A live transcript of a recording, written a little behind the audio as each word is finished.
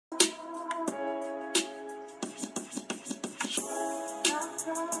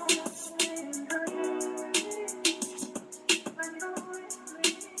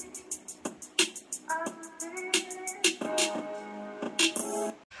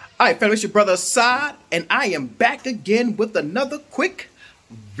Alright, family, it's your brother Assad, and I am back again with another quick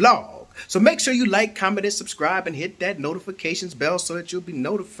vlog. So make sure you like, comment, and subscribe, and hit that notifications bell so that you'll be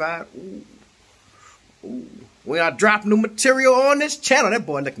notified. Ooh. When I drop new material on this channel. That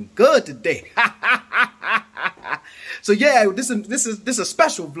boy looking good today. So yeah, this is a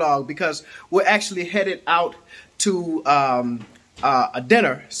special vlog because we're actually headed out to a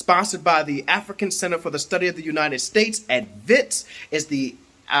dinner sponsored by the African Center for the Study of the United States at WITS. It's the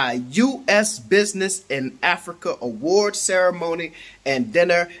U.S. Business in Africa Award Ceremony and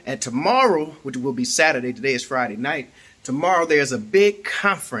dinner. And tomorrow, which will be Saturday, today is Friday night, tomorrow there's a big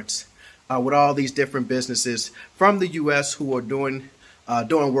conference with all these different businesses from the U.S. who are doing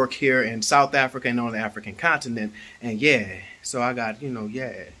work here in South Africa and on the African continent. And yeah, so I got,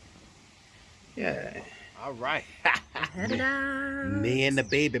 yeah. All right. Me and the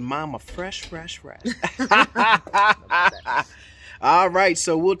baby mama, fresh. All right,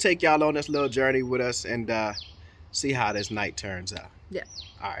 so we'll take y'all on this little journey with us and see how this night turns out. Yeah.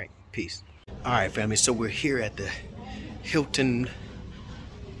 All right, peace. All right, family, so we're here at the Hilton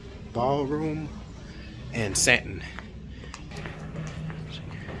Ballroom in Santon.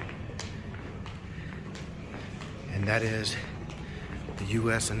 And that is the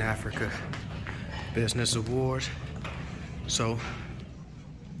U.S. and Africa Business Awards. So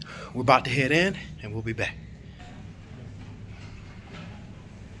we're about to head in and we'll be back.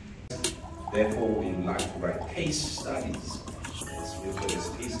 Therefore, we would like to write case studies. We call this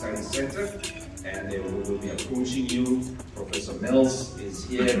Case Study Center, and we will be approaching you. Professor Mills is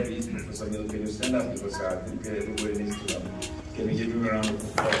here. Please, Professor Mills, can you stand up? Because I think everybody needs to know. Can we give him a round of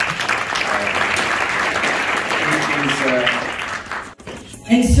applause?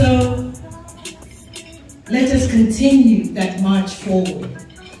 And so, let us continue that march forward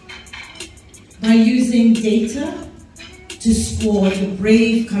by using data to score the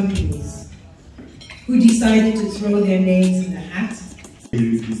brave companies who decided to throw their names in the hat.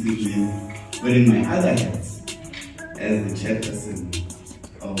 Wearing my other hats as the chairperson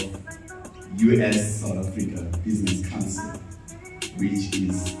of U.S. South Africa Business Council, which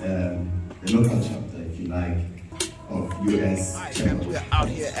is the local chapter, if you like, of U.S. All right, we're out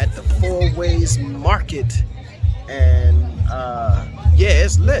here at the Four Ways Market, and yeah,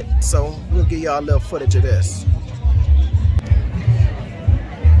 it's lit. So we'll give y'all a little footage of this.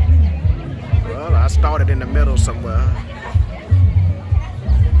 Well, I started in the middle somewhere.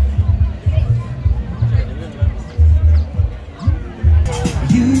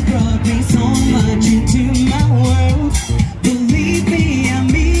 You brought me so much into my world. Believe me, I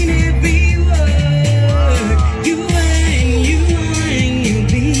mean every word. You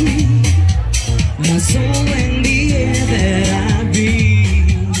be my soul and the air that I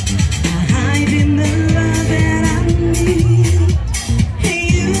breathe. I hide in the love that I need. Hey,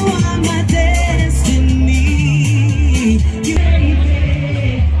 you are my destiny.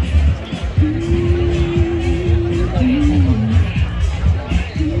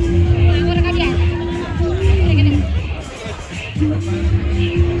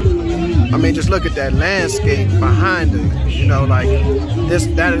 I mean, just look at that landscape behind it. Like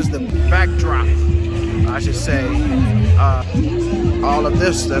that is the backdrop, I should say, all of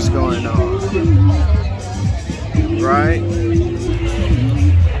this that's going on, right?